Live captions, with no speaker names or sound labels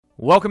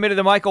Welcome into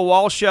the Michael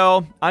Wall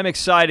Show. I'm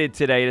excited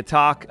today to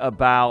talk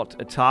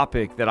about a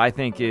topic that I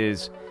think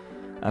is,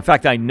 in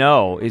fact, I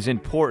know is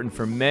important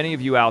for many of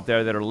you out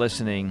there that are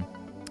listening,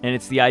 and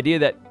it's the idea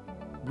that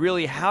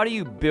really, how do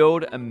you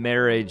build a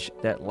marriage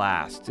that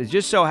lasts? It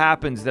just so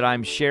happens that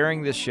I'm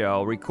sharing this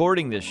show,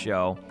 recording this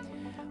show,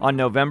 on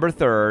November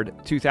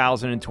 3rd,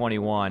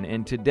 2021,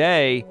 and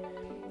today,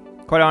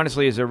 quite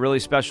honestly, is a really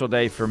special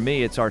day for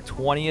me. It's our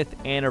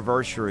 20th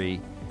anniversary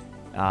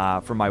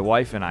for my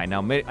wife and I.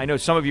 Now, I know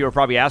some of you are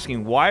probably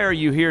asking, why are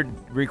you here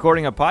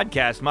recording a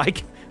podcast,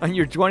 Mike, on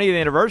your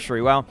 20th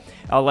anniversary? Well,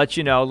 I'll let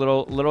you know, a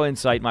little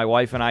insight. My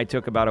wife and I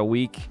took about a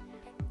week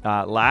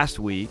last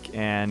week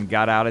and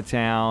got out of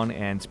town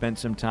and spent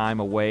some time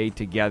away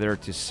together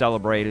to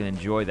celebrate and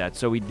enjoy that.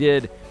 So we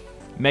did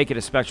make it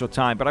a special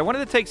time. But I wanted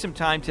to take some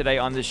time today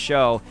on this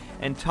show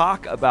and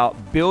talk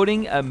about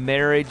building a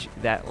marriage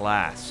that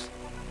lasts.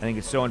 I think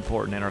it's so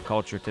important in our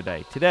culture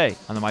today. Today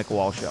on the Michael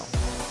Wall Show.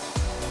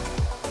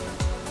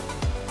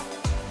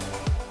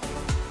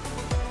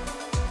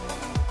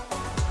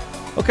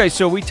 Okay,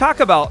 so we talk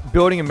about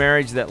building a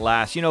marriage that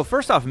lasts. You know,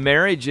 first off,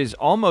 marriage is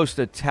almost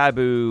a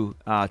taboo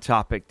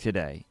topic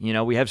today. You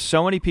know, we have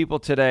so many people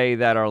today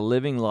that are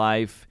living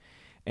life,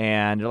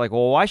 and they're like,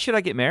 "Well, why should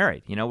I get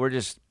married?" You know, we're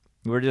just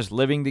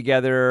living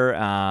together.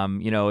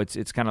 You know,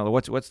 it's kind of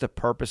what's the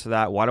purpose of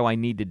that? Why do I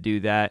need to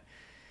do that?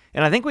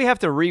 And I think we have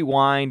to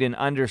rewind and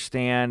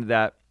understand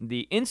that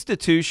the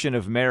institution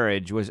of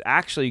marriage was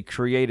actually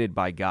created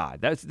by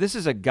God. This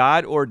is a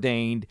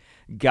God-ordained,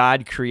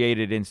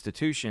 God-created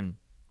institution.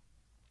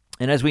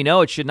 And as we know,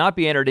 it should not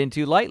be entered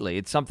into lightly.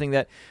 It's something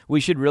that we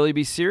should really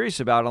be serious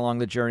about along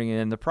the journey and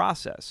in the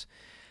process.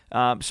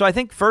 So I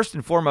think first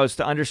and foremost,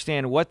 to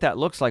understand what that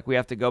looks like, we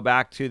have to go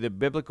back to the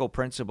biblical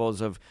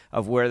principles of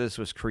where this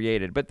was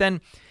created. But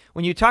then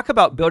when you talk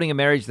about building a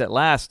marriage that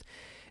lasts,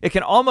 it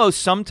can almost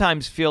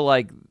sometimes feel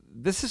like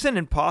this is an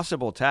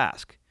impossible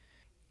task.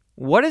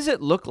 What does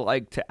it look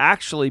like to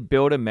actually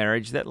build a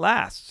marriage that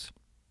lasts?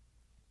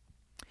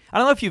 I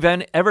don't know if you've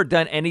ever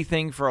done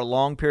anything for a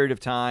long period of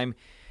time,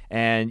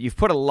 and you've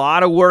put a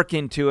lot of work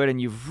into it, and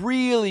you've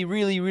really,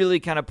 really, really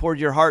kind of poured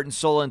your heart and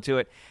soul into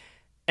it,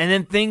 and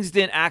then things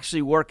didn't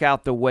actually work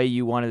out the way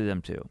you wanted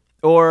them to.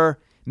 Or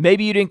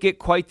maybe you didn't get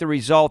quite the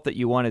result that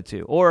you wanted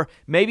to. Or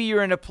maybe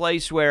you're in a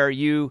place where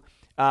you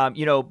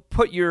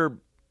put your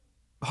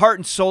heart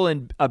and soul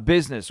in a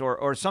business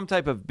or some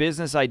type of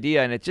business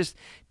idea, and it just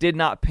did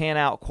not pan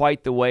out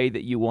quite the way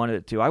that you wanted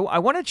it to. I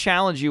want to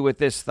challenge you with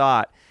this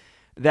thought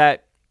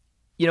that,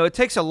 you know, it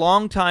takes a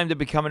long time to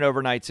become an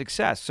overnight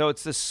success. So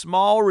it's the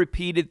small,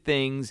 repeated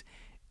things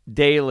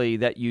daily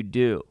that you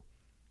do.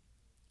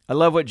 I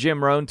love what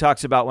Jim Rohn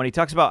talks about when he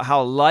talks about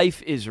how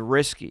life is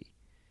risky.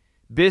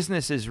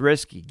 Business is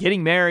risky.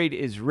 Getting married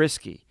is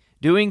risky.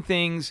 Doing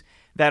things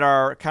that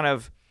are kind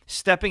of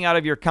stepping out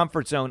of your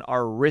comfort zone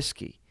are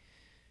risky.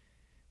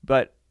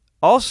 But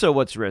also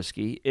what's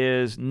risky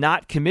is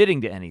not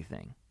committing to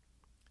anything.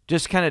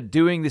 Just kind of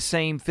doing the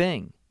same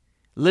thing.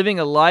 Living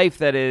a life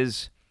that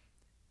is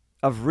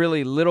of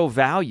really little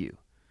value.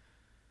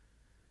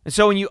 And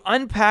so when you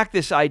unpack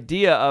this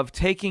idea of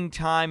taking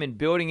time and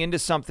building into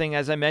something,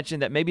 as I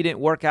mentioned, that maybe didn't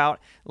work out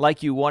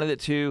like you wanted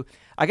it to,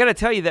 I got to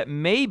tell you that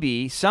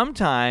maybe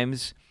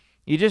sometimes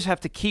you just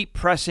have to keep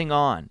pressing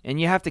on and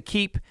you have to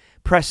keep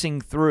pressing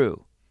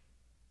through.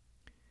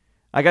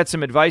 I got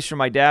some advice from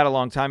my dad a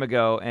long time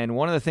ago, and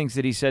one of the things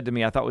that he said to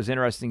me I thought was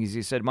interesting is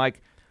he said,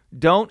 "Mike,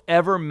 don't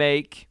ever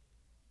make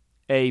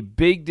a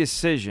big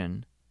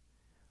decision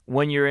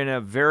when you're in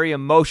a very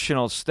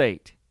emotional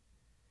state."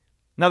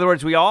 In other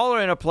words, we all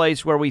are in a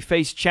place where we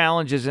face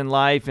challenges in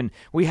life and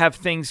we have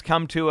things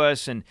come to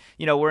us, and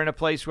you know, we're in a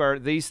place where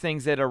these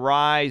things that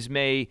arise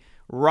may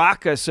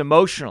rock us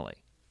emotionally.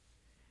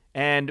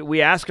 And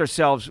we ask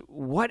ourselves,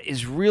 what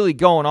is really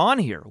going on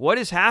here? What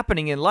is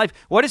happening in life?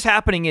 What is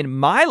happening in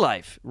my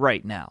life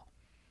right now?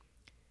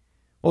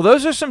 Well,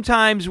 those are some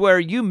times where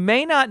you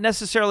may not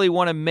necessarily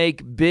want to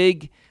make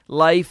big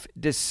life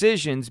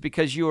decisions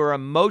because you are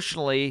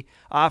emotionally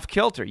off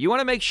kilter. You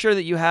want to make sure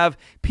that you have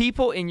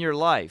people in your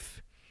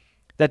life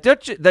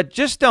that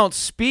just don't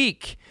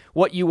speak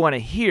what you want to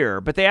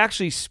hear, but they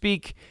actually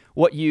speak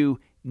what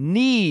you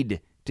need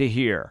to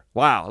hear.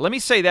 Wow. Let me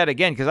say that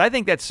again, because I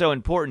think that's so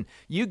important.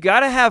 You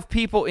got to have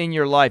people in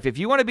your life. If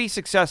you want to be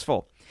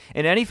successful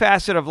in any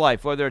facet of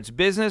life, whether it's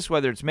business,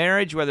 whether it's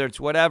marriage, whether it's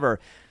whatever,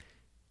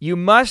 you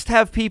must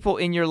have people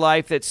in your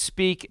life that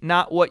speak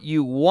not what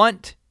you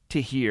want to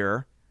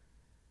hear,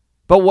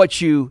 but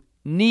what you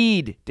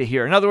need to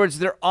hear. In other words,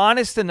 they're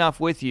honest enough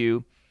with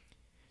you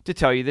to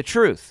tell you the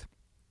truth.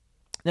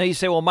 Now you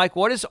say, well, Mike,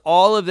 what does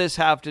all of this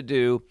have to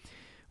do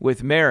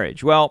with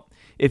marriage? Well,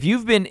 if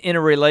you've been in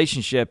a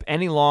relationship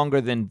any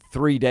longer than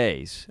 3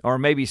 days, or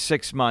maybe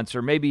 6 months,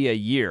 or maybe a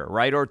year,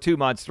 right? Or 2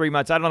 months, 3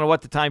 months, I don't know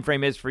what the time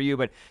frame is for you,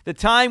 but the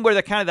time where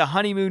the kind of the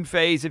honeymoon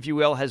phase, if you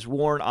will, has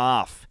worn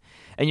off,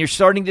 and you're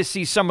starting to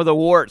see some of the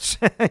warts,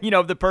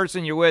 of the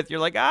person you're with,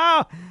 you're like,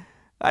 I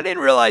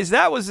didn't realize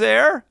that was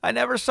there. I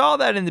never saw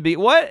that in the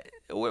beginning. What?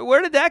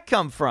 Where did that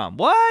come from?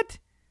 What?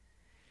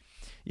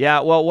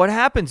 Yeah, well, what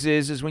happens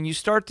is when you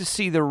start to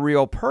see the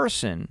real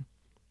person,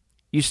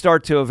 you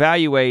start to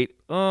evaluate,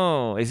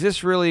 oh, is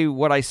this really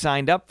what I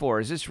signed up for?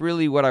 Is this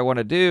really what I want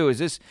to do? Is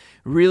this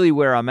really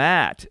where I'm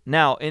at?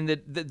 Now, in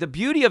the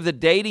beauty of the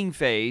dating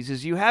phase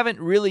is you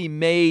haven't really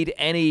made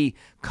any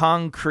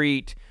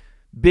concrete,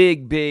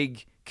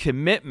 big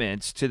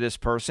commitments to this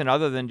person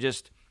other than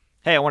just,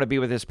 hey, I want to be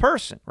with this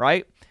person,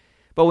 right?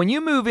 But when you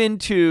move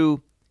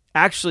into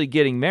actually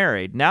getting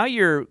married, now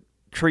you're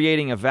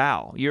creating a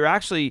vow. You're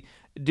actually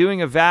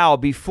doing a vow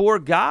before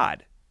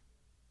God,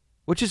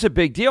 which is a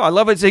big deal. I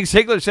love what Zig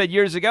Ziglar said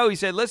years ago. He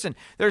said, listen,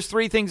 there's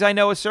 3 things I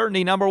know with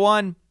certainty. Number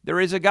 1, there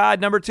is a God.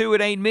 Number 2,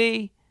 it ain't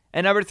me.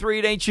 And number 3,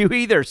 it ain't you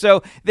either.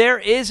 So there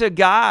is a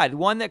God,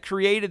 one that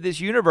created this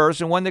universe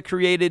and one that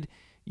created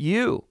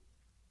you.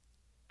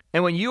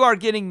 And when you are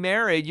getting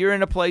married, you're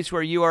in a place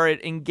where you are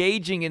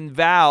engaging in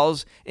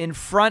vows in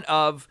front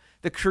of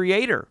the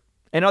Creator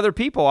and other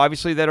people,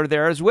 obviously, that are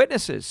there as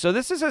witnesses. So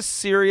this is a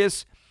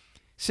serious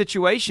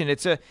situation.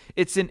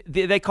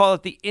 They call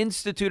it the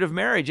Institute of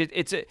Marriage.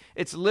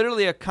 It's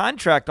literally a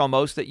contract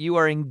almost that you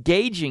are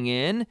engaging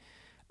in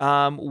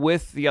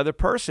with the other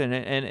person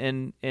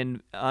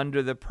and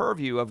under the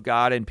purview of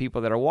God and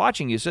people that are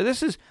watching you. So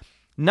this is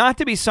not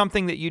to be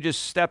something that you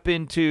just step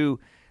into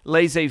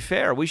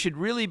laissez-faire. We should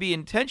really be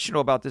intentional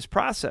about this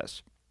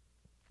process.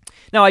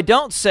 Now, I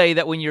don't say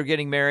that when you're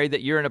getting married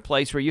that you're in a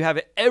place where you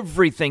have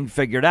everything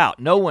figured out.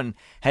 No one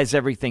has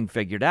everything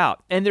figured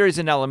out. And there is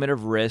an element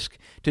of risk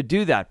to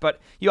do that. But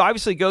you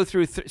obviously go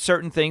through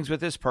certain things with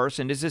this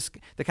person. Is this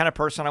the kind of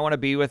person I want to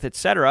be with,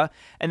 etc.?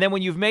 And then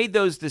when you've made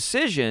those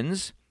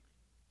decisions,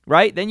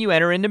 right, then you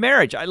enter into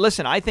marriage.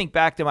 Listen, I think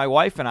back to my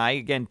wife and I,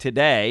 again,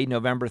 today,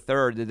 November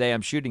 3rd, the day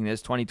I'm shooting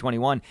this,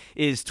 2021,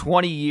 is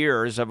 20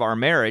 years of our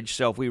marriage.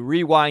 So if we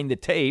rewind the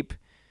tape,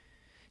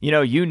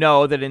 you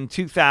know that in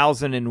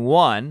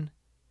 2001,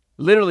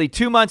 literally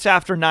 2 months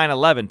after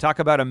 9/11, talk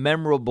about a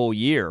memorable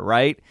year,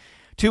 right?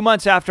 2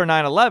 months after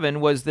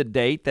 9/11 was the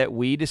date that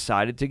we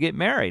decided to get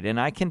married. And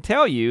I can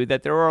tell you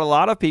that there were a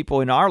lot of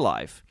people in our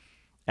life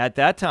at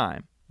that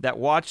time that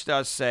watched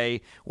us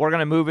say, we're going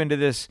to move into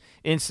this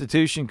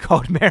institution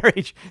called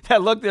marriage,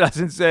 that looked at us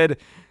and said,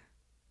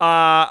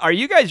 are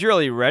you guys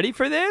really ready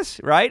for this,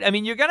 right? I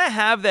mean, you're going to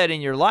have that in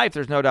your life.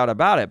 There's no doubt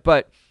about it.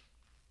 But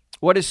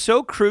what is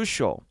so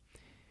crucial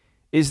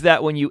is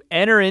that when you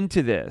enter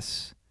into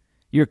this,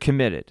 you're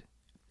committed.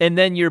 And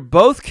then you're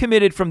both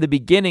committed from the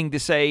beginning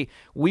to say,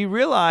 we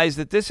realize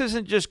that this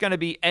isn't just going to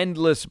be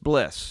endless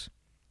bliss.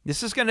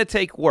 This is going to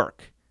take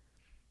work.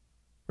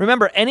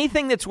 Remember,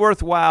 anything that's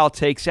worthwhile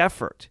takes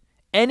effort.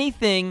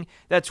 Anything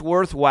that's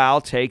worthwhile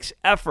takes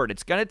effort.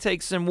 It's going to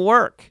take some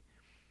work.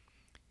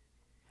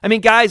 I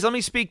mean, guys, let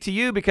me speak to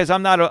you because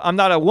I'm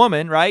not a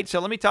woman, right? So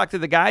let me talk to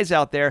the guys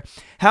out there.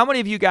 How many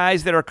of you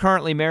guys that are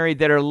currently married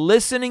that are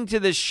listening to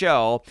this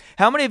show,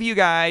 how many of you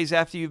guys,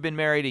 after you've been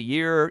married a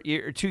year,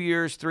 2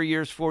 years, 3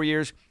 years, 4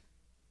 years,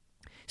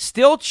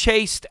 still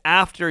chased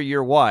after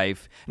your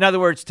wife? In other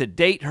words, to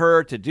date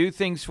her, to do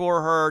things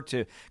for her,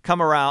 to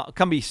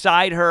come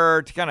beside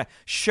her, to kind of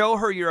show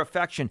her your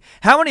affection.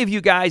 How many of you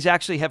guys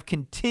actually have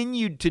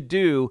continued to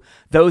do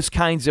those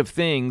kinds of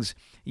things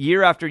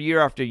year after year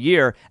after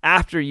year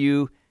after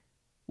you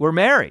were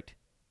married?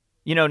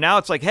 Now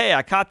it's like, hey,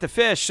 I caught the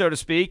fish, so to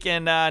speak,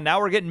 and now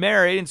we're getting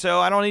married, and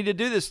so I don't need to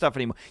do this stuff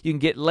anymore. You can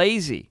get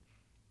lazy.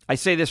 I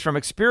say this from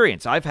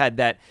experience. I've had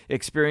that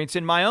experience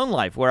in my own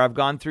life where I've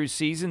gone through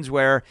seasons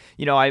where,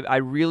 I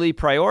really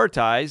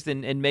prioritized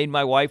and made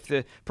my wife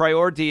the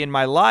priority in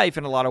my life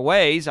in a lot of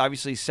ways,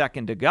 obviously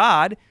second to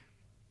God.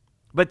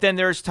 But then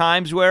there's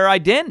times where I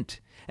didn't.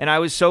 And I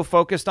was so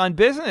focused on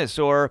business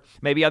or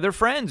maybe other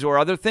friends or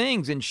other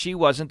things, and she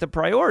wasn't the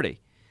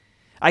priority.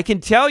 I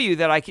can tell you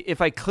that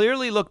if I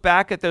clearly look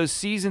back at those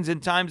seasons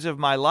and times of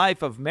my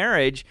life of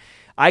marriage,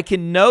 I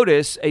can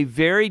notice a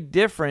very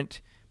different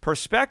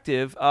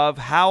perspective of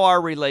how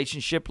our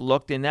relationship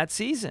looked in that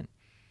season.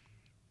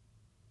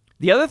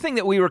 The other thing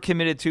that we were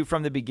committed to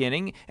from the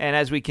beginning, and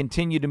as we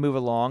continue to move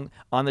along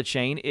on the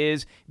chain,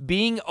 is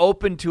being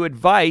open to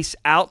advice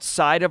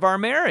outside of our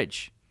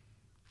marriage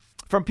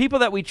from people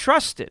that we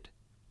trusted.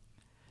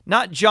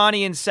 Not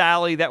Johnny and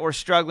Sally that were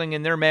struggling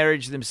in their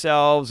marriage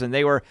themselves and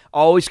they were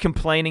always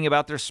complaining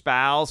about their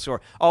spouse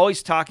or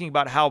always talking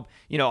about how,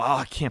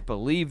 I can't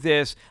believe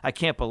this, I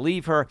can't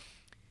believe her.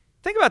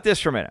 Think about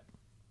this for a minute.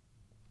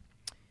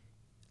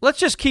 Let's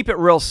just keep it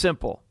real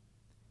simple.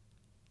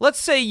 Let's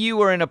say you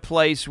were in a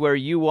place where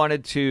you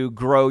wanted to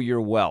grow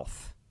your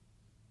wealth.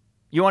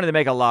 You wanted to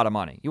make a lot of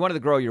money. You wanted to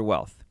grow your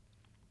wealth.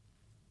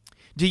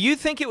 Do you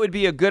think it would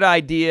be a good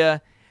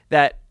idea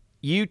that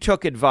you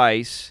took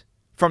advice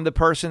from the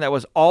person that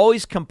was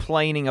always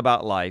complaining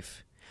about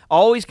life,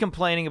 always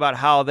complaining about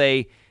how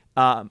they,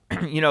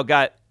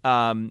 got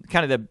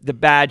kind of the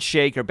bad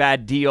shake or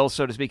bad deal,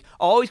 so to speak,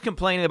 always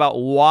complaining about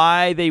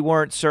why they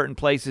weren't certain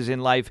places in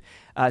life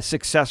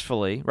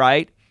successfully,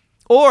 right?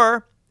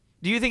 Or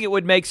do you think it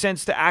would make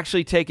sense to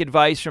actually take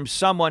advice from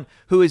someone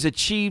who has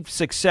achieved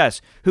success,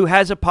 who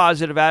has a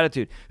positive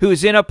attitude, who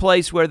is in a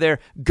place where they're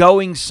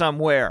going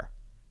somewhere?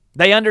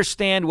 They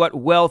understand what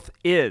wealth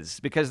is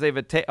because they've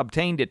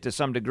obtained it to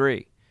some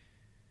degree.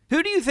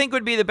 Who do you think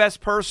would be the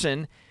best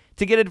person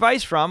to get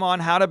advice from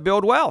on how to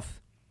build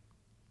wealth?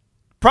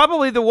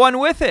 Probably the one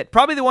with it.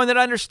 Probably the one that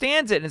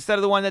understands it instead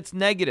of the one that's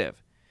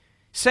negative.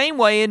 Same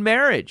way in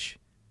marriage.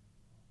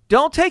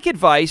 Don't take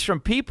advice from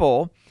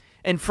people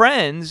and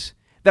friends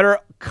that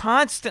are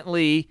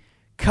constantly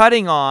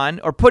cutting on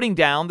or putting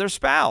down their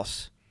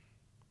spouse.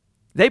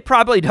 They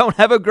probably don't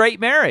have a great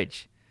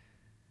marriage.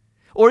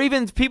 Or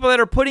even people that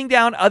are putting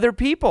down other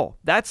people.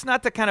 That's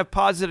not the kind of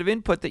positive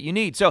input that you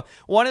need. So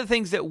one of the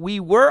things that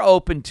we were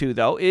open to,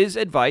 though, is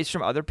advice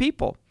from other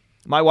people.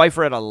 My wife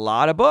read a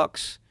lot of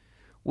books.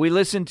 We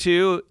listened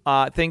to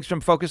things from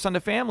Focus on the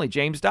Family.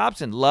 James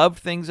Dobson loved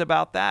things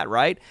about that,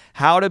 right?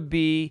 How to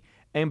be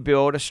and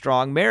build a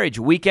strong marriage.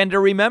 Weekend to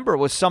Remember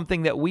was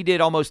something that we did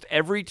almost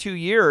every 2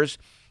 years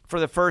for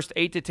the first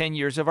 8 to 10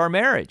 years of our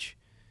marriage.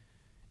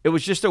 It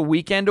was just a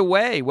weekend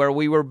away where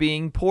we were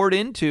being poured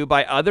into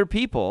by other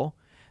people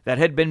that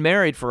had been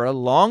married for a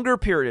longer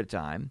period of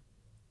time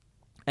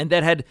and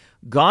that had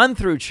gone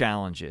through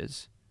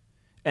challenges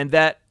and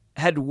that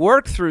had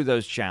worked through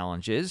those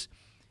challenges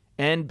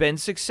and been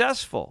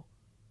successful.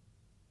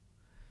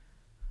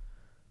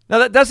 Now,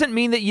 that doesn't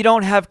mean that you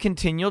don't have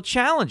continual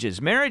challenges.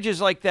 Marriage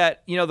is like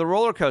that, the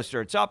roller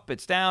coaster. It's up,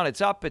 it's down,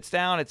 it's up, it's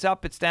down, it's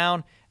up, it's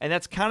down. And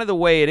that's kind of the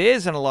way it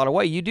is in a lot of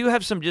ways. You do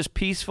have some just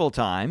peaceful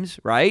times,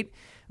 right?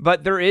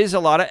 But there is a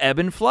lot of ebb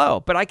and flow.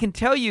 But I can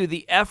tell you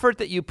the effort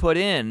that you put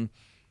in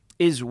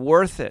is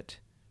worth it.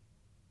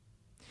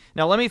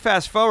 Now, let me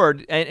fast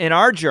forward. In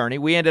our journey,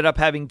 we ended up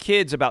having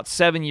kids about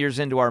 7 years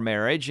into our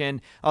marriage.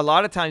 And a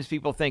lot of times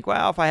people think,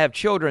 well, if I have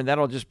children,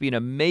 that'll just be an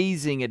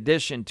amazing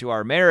addition to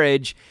our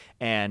marriage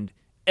and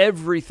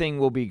everything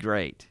will be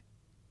great,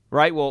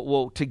 right?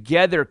 We'll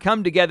together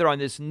come together on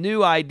this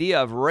new idea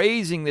of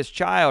raising this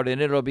child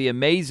and it'll be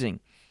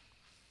amazing.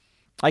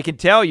 I can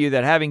tell you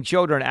that having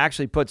children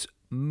actually puts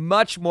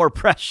much more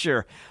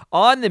pressure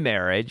on the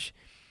marriage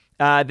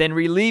than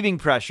relieving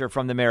pressure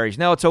from the marriage.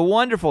 Now, it's a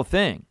wonderful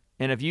thing.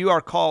 And if you are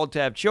called to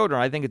have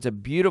children, I think it's a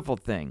beautiful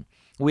thing.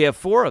 We have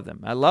 4 of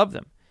them. I love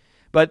them.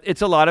 But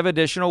it's a lot of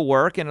additional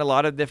work and a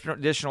lot of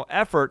additional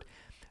effort,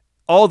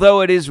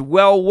 although it is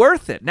well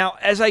worth it. Now,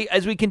 as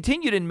we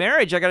continued in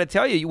marriage, I got to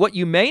tell you, what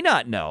you may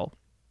not know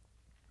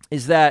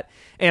is that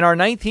in our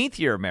 19th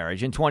year of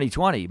marriage in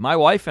 2020, my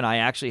wife and I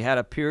actually had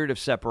a period of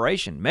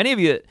separation. Many of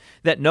you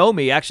that know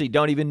me actually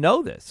don't even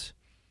know this.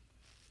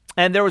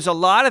 And there was a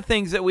lot of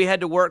things that we had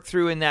to work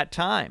through in that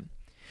time.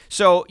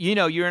 So,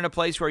 you're in a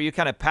place where you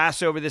kind of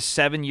pass over this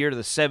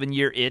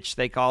 7-year itch,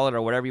 they call it,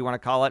 or whatever you want to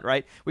call it,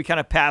 right? We kind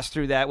of passed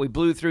through that. We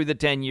blew through the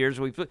 10 years.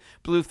 We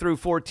blew through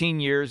 14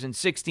 years and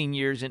 16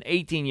 years and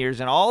 18 years.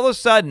 And all of a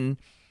sudden,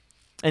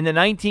 in the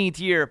 19th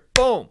year,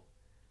 boom,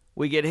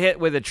 we get hit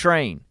with a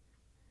train.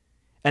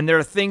 And there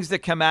are things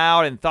that come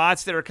out and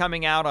thoughts that are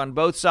coming out on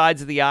both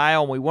sides of the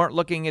aisle. And we weren't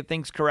looking at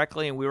things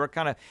correctly. And we were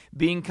kind of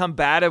being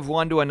combative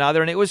one to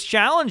another. And it was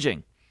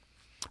challenging.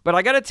 But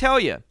I got to tell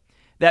you,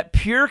 that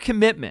pure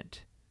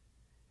commitment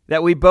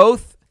that we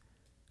both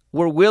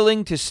were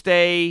willing to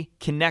stay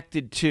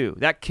connected to,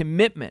 that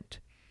commitment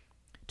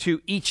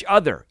to each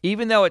other,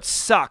 even though it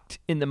sucked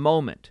in the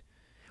moment.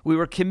 We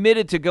were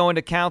committed to going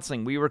to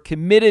counseling. We were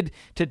committed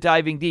to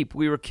diving deep.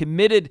 We were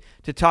committed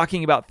to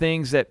talking about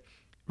things that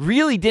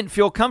really didn't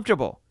feel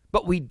comfortable,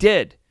 but we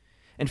did.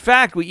 In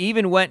fact, we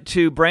even went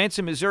to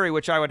Branson, Missouri,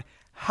 which I would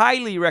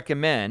highly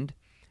recommend.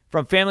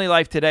 From Family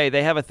Life Today,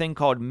 they have a thing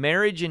called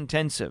Marriage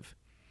Intensive.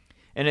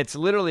 And it's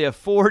literally a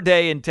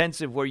 4-day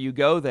intensive where you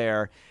go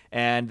there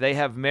and they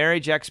have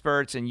marriage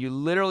experts and you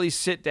literally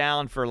sit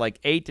down for like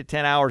 8 to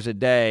 10 hours a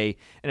day.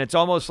 And it's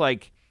almost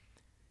like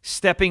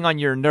stepping on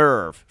your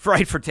nerve,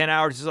 right? For 10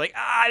 hours. It's like,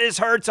 this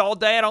hurts all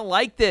day. I don't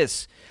like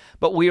this.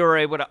 But we were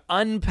able to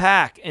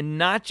unpack and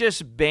not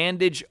just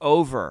bandage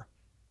over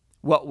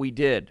what we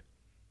did.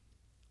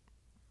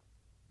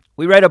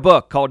 We read a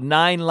book called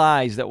 9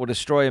 Lies That Will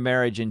Destroy a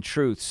Marriage and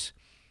Truths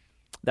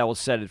That Will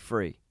Set It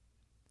Free.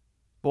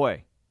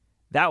 Boy,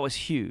 that was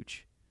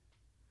huge.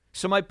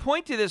 So my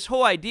point to this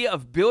whole idea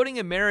of building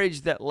a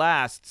marriage that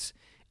lasts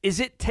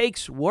is it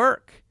takes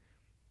work.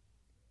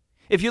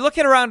 If you look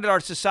around at our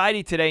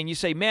society today and you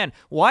say, man,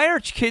 why are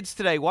kids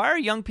today? Why are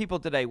young people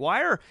today?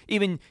 Why are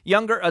even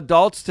younger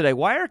adults today?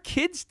 Why are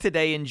kids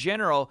today in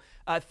general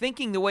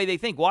thinking the way they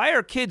think? Why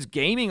are kids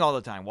gaming all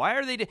the time? Why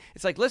are they?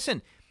 It's like,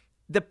 listen,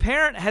 the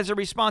parent has a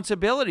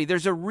responsibility.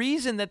 There's a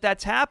reason that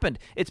that's happened.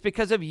 It's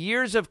because of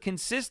years of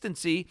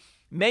consistency,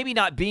 maybe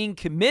not being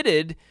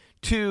committed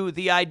to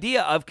the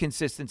idea of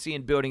consistency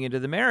and building into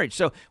the marriage.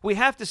 So we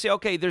have to say,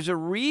 okay, there's a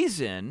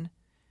reason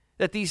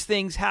that these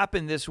things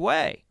happen this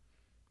way.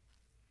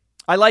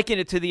 I liken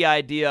it to the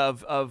idea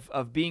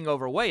of being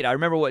overweight. I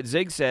remember what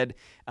Zig said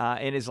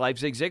in his life.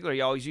 Zig Ziglar,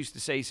 he always used to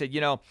say, he said,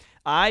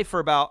 I, for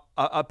about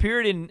a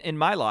period in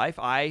my life,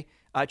 I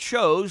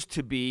chose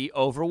to be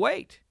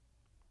overweight.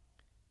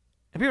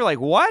 And people are like,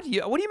 what?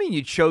 What do you mean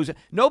you chose?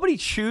 Nobody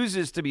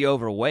chooses to be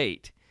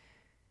overweight.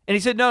 And he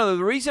said, no,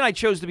 the reason I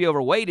chose to be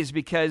overweight is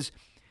because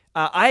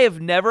I have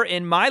never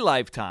in my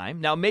lifetime,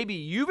 now maybe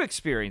you've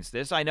experienced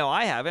this, I know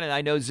I haven't, and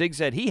I know Zig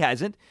said he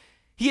hasn't,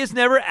 he has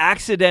never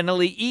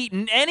accidentally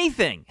eaten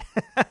anything,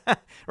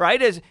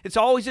 right? It's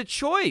always a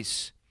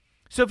choice.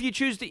 So if you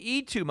choose to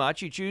eat too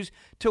much, you choose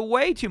to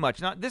weigh too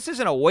much. Now, this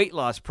isn't a weight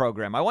loss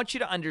program. I want you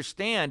to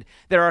understand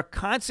there are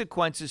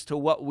consequences to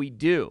what we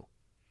do.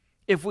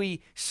 If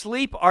we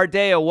sleep our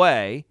day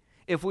away,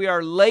 if we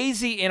are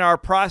lazy in our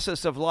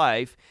process of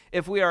life,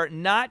 if we are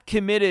not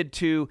committed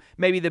to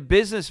maybe the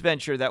business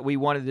venture that we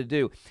wanted to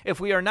do, if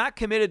we are not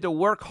committed to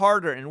work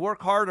harder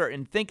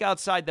and think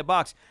outside the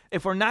box,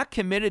 if we're not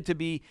committed to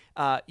be,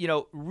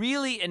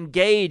 really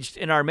engaged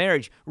in our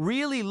marriage,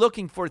 really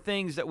looking for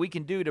things that we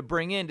can do to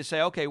bring in to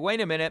say, okay, wait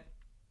a minute,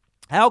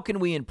 how can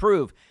we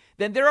improve?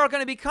 Then there are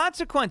going to be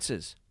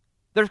consequences.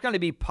 There's going to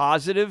be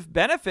positive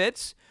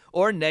benefits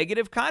or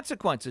negative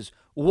consequences,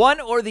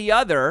 one or the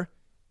other,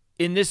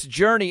 in this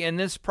journey, in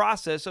this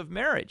process of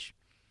marriage.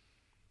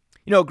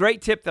 You know, a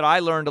great tip that I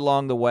learned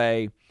along the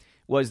way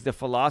was the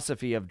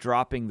philosophy of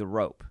dropping the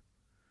rope.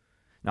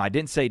 Now, I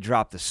didn't say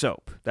drop the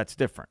soap. That's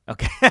different,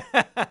 okay?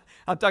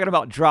 I'm talking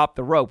about drop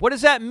the rope. What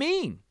does that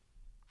mean?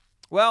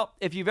 Well,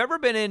 if you've ever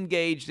been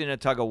engaged in a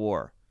tug of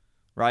war,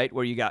 right,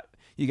 where you got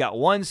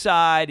one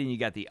side and you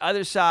got the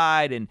other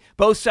side, and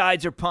both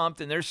sides are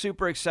pumped and they're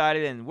super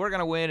excited and we're going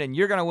to win and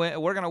you're going to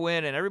win, we're going to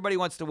win, and everybody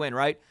wants to win,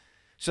 right?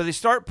 So they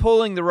start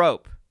pulling the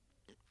rope.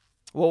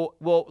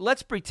 Well,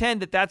 let's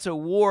pretend that that's a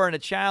war and a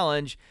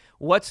challenge.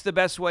 What's the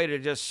best way to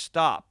just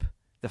stop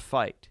the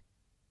fight?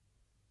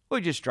 Well,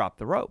 you just drop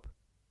the rope.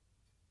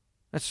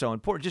 That's so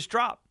important. Just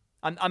drop.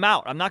 I'm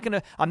out. I'm not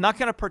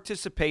gonna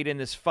participate in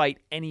this fight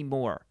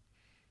anymore.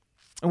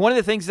 And one of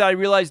the things that I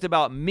realized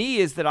about me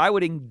is that I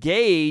would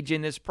engage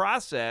in this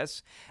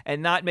process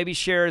and not maybe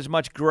share as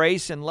much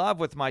grace and love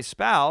with my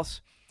spouse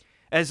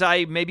as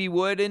I maybe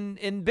would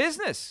in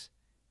business.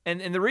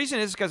 And the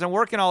reason is because I'm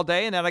working all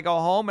day and then I go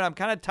home and I'm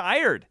kind of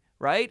tired,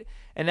 right?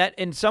 And that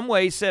in some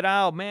ways said,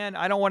 oh, man,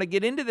 I don't want to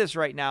get into this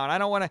right now. And I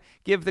don't want to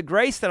give the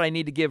grace that I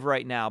need to give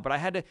right now. But I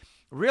had to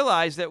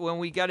realize that when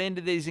we got into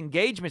these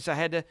engagements, I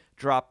had to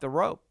drop the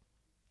rope.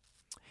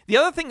 The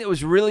other thing that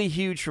was really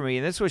huge for me,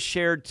 and this was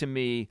shared to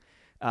me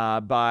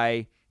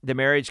by the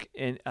marriage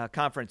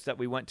conference that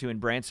we went to in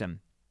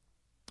Branson.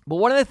 But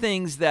one of the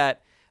things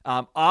that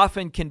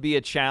often can be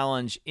a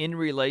challenge in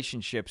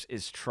relationships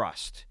is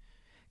trust.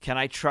 Can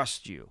I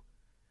trust you?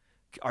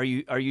 Are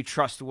you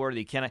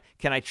trustworthy? Can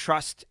I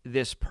trust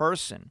this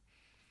person?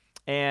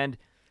 And,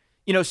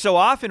 so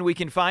often we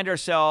can find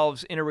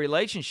ourselves in a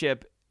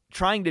relationship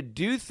trying to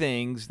do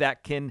things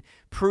that can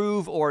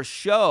prove or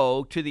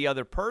show to the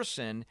other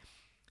person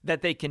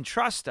that they can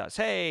trust us.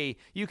 Hey,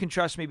 you can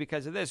trust me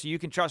because of this. You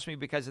can trust me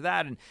because of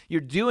that. And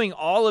you're doing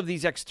all of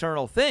these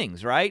external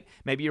things, right?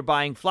 Maybe you're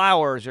buying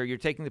flowers, or you're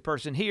taking the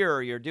person here,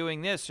 or you're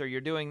doing this, or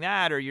you're doing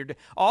that, or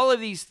all of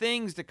these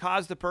things to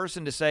cause the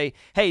person to say,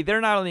 hey,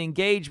 they're not only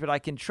engaged, but I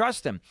can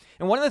trust them.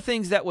 And one of the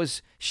things that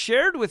was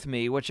shared with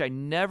me, which I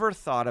never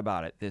thought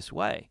about it this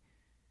way,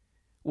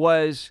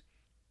 was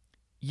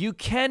you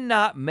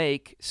cannot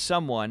make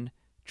someone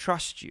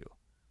trust you.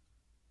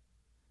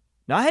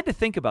 Now, I had to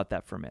think about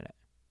that for a minute.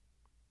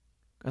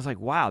 I was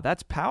like, wow,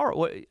 that's power.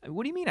 What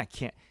do you mean I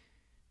can't?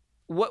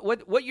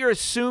 What you're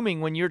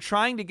assuming when you're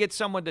trying to get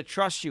someone to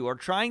trust you or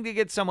trying to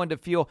get someone to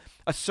feel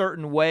a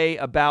certain way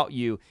about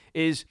you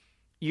is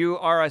you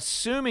are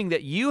assuming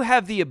that you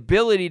have the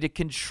ability to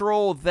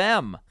control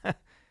them.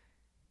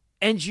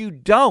 And you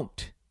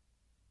don't.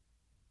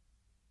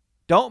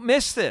 Don't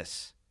miss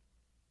this.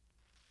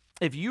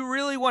 If you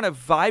really want a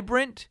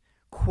vibrant,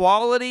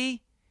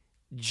 quality,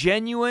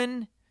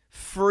 genuine,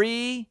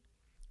 free,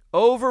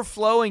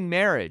 overflowing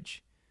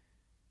marriage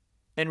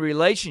and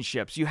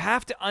relationships, you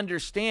have to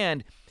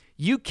understand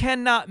you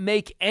cannot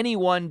make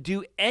anyone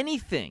do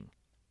anything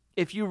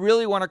if you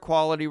really want a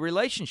quality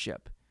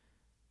relationship.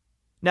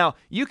 Now,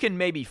 you can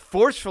maybe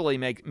forcefully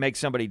make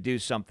somebody do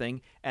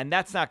something, and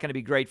that's not going to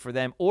be great for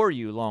them or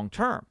you long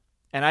term.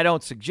 And I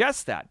don't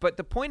suggest that. But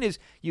the point is,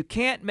 you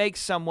can't make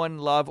someone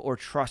love or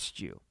trust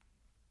you.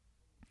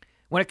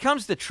 When it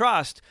comes to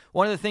trust,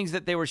 one of the things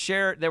that they were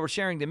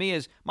sharing to me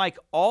is, Mike,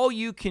 all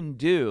you can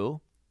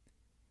do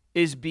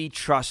is be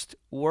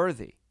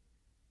trustworthy.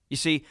 You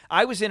see,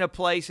 I was in a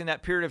place in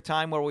that period of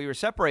time where we were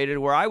separated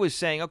where I was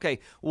saying, okay,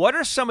 what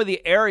are some of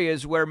the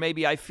areas where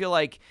maybe I feel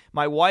like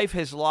my wife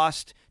has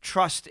lost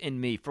trust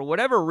in me for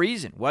whatever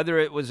reason, whether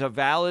it was a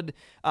valid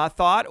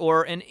thought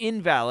or an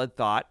invalid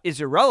thought is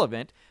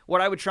irrelevant.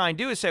 What I would try and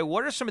do is say,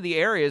 what are some of the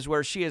areas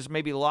where she has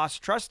maybe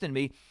lost trust in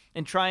me,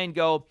 and try and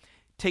go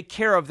take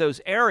care of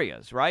those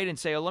areas, right? And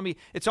say, oh,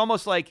 it's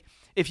almost like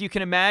if you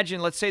can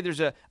imagine, let's say there's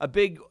a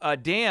big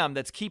dam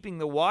that's keeping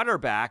the water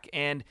back,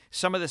 and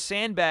some of the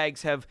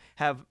sandbags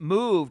have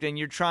moved, and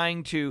you're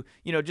trying to,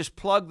 just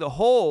plug the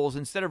holes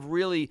instead of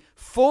really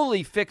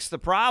fully fix the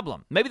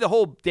problem. Maybe the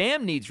whole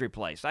dam needs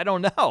replaced. I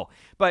don't know.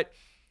 But,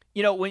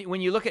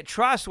 when you look at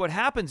trust, what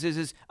happens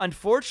is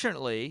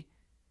unfortunately,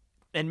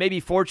 and maybe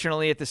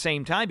fortunately at the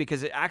same time,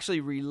 because it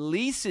actually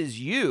releases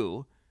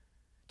you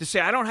to say,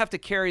 I don't have to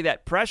carry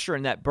that pressure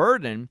and that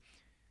burden.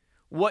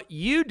 what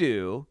you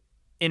do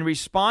in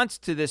response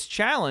to this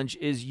challenge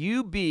is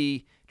you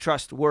be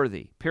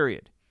trustworthy,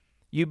 period.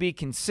 You be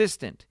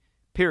consistent,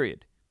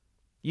 period.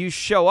 You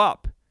show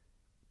up,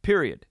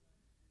 period.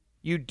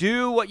 You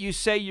do what you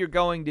say you're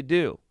going to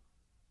do.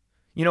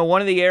 You know,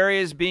 one of the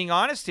areas, being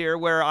honest here,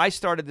 where I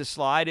started the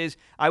slide is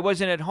I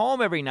wasn't at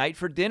home every night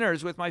for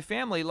dinners with my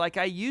family like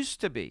I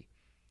used to be.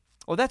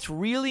 Well, that's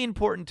really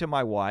important to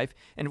my wife,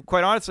 and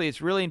quite honestly,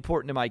 it's really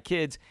important to my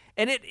kids,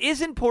 and it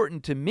is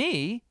important to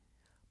me,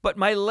 but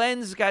my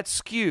lens got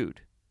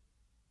skewed.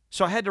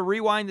 So I had to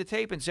rewind the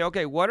tape and say,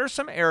 okay, what are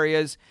some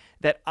areas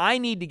that I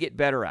need to get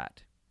better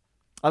at?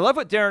 I love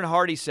what Darren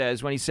Hardy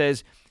says when he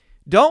says,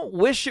 don't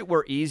wish it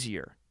were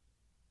easier.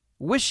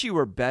 Wish you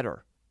were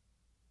better.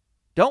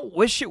 Don't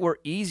wish it were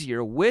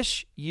easier.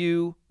 Wish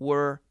you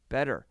were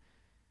better.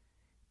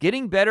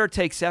 Getting better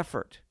takes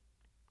effort,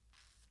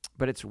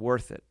 but it's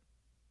worth it.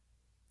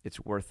 It's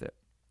worth it.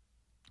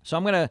 So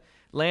I'm going to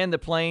land the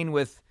plane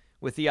with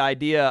the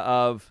idea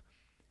of,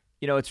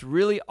 you know, it's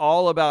really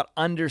all about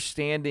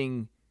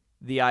understanding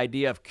the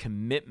idea of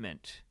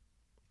commitment.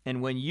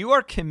 And when you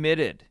are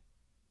committed,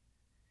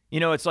 you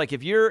know, it's like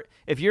if you're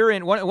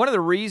in one of the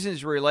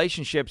reasons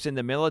relationships in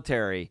the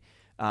military,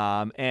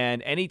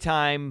 and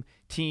anytime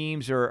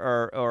teams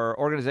or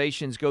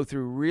organizations go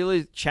through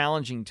really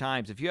challenging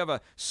times, if you have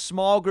a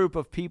small group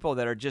of people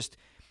that are just,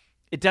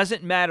 it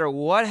doesn't matter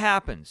what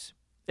happens.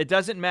 It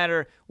doesn't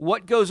matter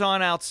what goes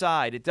on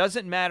outside. It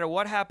doesn't matter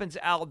what happens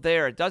out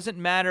there. It doesn't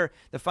matter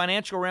the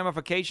financial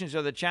ramifications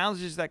or the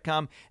challenges that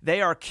come. They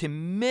are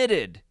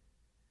committed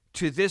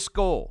to this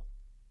goal.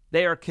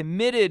 They are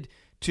committed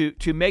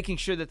to making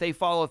sure that they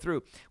follow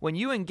through. When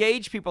you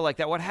engage people like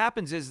that, what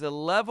happens is the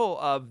level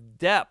of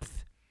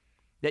depth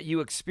that you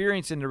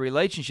experience in the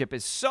relationship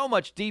is so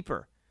much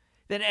deeper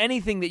than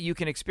anything that you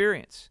can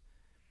experience.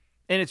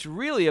 And it's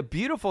really a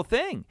beautiful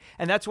thing.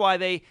 And that's why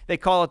they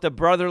call it the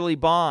brotherly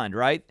bond,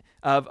 right?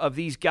 Of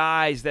these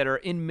guys that are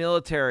in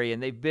military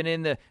and they've been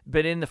in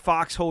the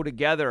foxhole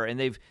together, and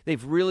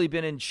they've really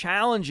been in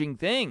challenging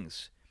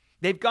things.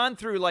 They've gone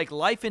through like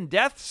life and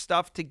death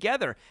stuff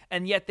together,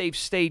 and yet they've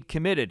stayed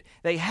committed.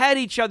 They had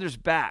each other's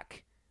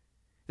back.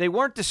 They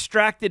weren't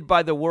distracted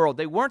by the world.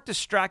 They weren't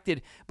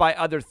distracted by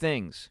other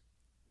things.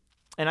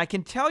 And I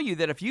can tell you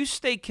that if you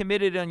stay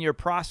committed on your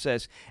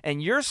process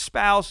and your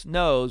spouse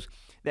knows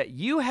that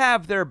you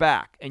have their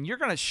back and you're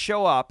going to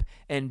show up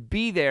and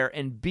be there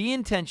and be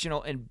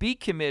intentional and be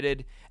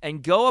committed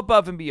and go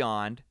above and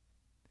beyond,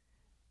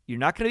 you're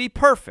not going to be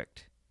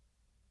perfect.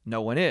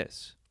 No one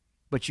is.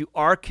 But you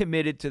are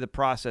committed to the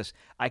process.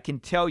 I can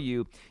tell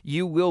you,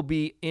 you will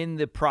be in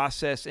the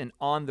process and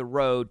on the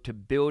road to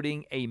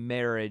building a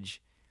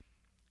marriage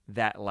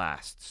that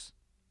lasts.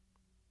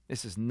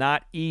 This is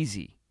not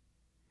easy,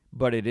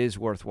 but it is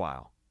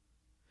worthwhile.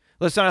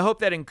 Listen, I hope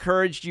that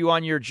encouraged you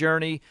on your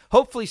journey.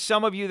 Hopefully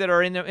some of you that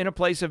are in a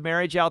place of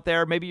marriage out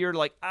there, maybe you're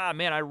like,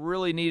 man, I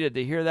really needed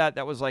to hear that.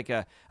 That was like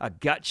a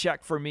gut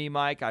check for me,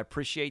 Mike. I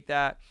appreciate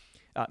that.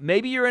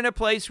 Maybe you're in a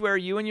place where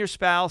you and your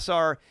spouse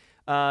are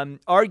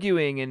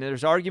arguing, and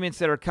there's arguments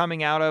that are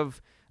coming out of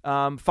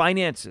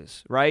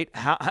finances, right?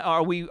 How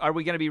are we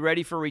going to be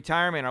ready for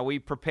retirement? Are we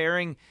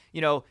preparing,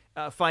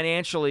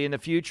 financially in the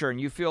future,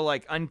 and you feel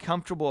like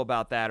uncomfortable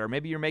about that, or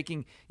maybe you're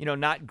making,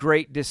 not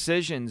great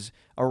decisions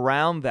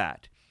around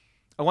that.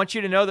 I want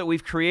you to know that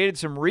we've created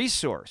some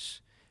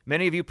resource.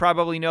 Many of you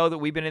probably know that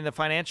we've been in the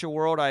financial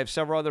world. I have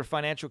several other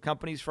financial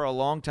companies for a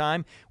long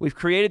time. We've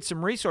created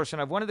some resource,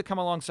 and I've wanted to come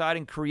alongside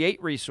and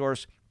create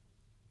resource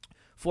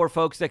for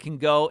folks that can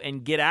go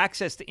and get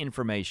access to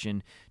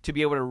information to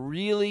be able to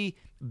really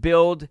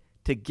build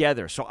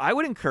together. So I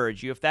would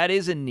encourage you, if that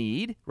is a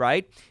need,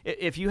 right?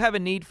 If you have a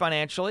need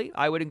financially,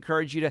 I would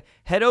encourage you to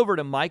head over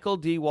to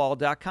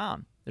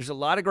michaeldwall.com. There's a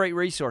lot of great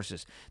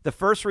resources. The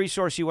first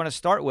resource you want to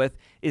start with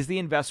is the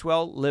Invest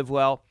Well, Live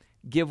Well,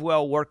 Give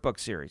Well workbook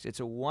series. It's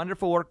a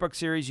wonderful workbook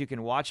series. You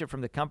can watch it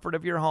from the comfort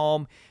of your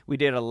home. We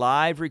did a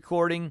live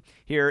recording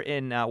here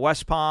in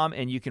West Palm,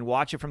 and you can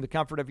watch it from the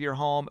comfort of your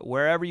home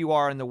wherever you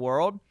are in the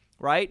world,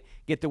 right?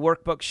 Get the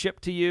workbook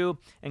shipped to you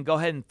and go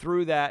ahead and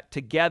through that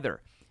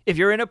together. If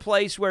you're in a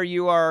place where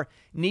you are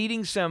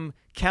needing some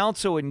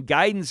counsel and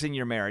guidance in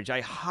your marriage,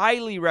 I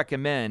highly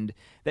recommend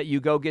that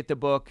you go get the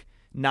book,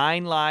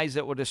 9 Lies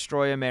That Will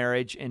Destroy a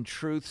Marriage and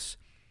Truths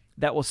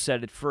That Will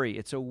Set It Free.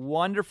 It's a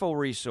wonderful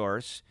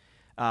resource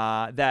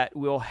that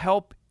will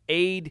help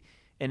aid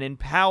and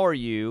empower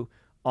you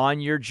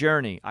on your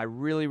journey. I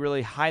really,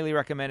 really highly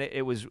recommend it.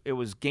 It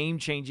was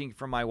game-changing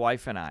for my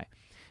wife and I.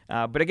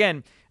 But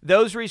again,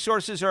 those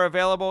resources are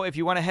available. If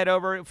you want to head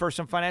over for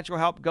some financial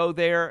help, go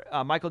there,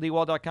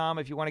 michaeldwall.com.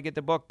 If you want to get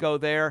the book, go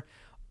there.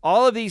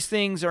 All of these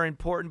things are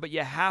important, but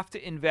you have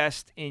to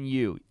invest in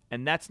you.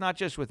 And that's not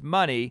just with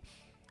money,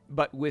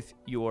 but with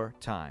your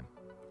time.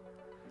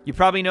 You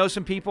probably know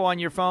some people on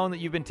your phone that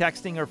you've been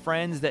texting or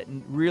friends that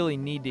really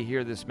need to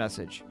hear this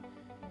message.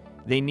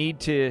 They need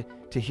to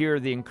hear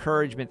the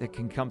encouragement that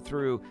can come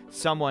through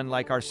someone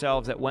like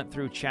ourselves that went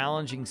through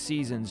challenging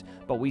seasons,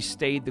 but we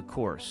stayed the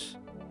course.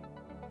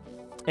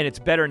 And it's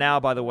better now,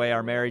 by the way,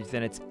 our marriage,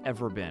 than it's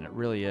ever been. It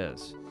really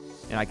is.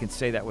 And I can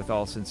say that with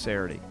all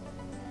sincerity.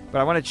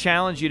 But I want to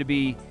challenge you to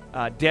be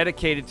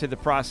dedicated to the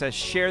process.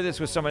 Share this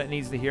with someone that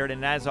needs to hear it.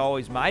 And as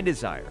always, my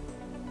desire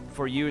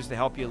for you is to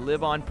help you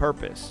live on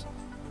purpose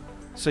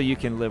so you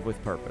can live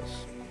with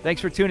purpose.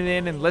 Thanks for tuning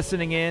in and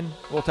listening in.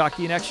 We'll talk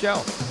to you next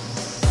show.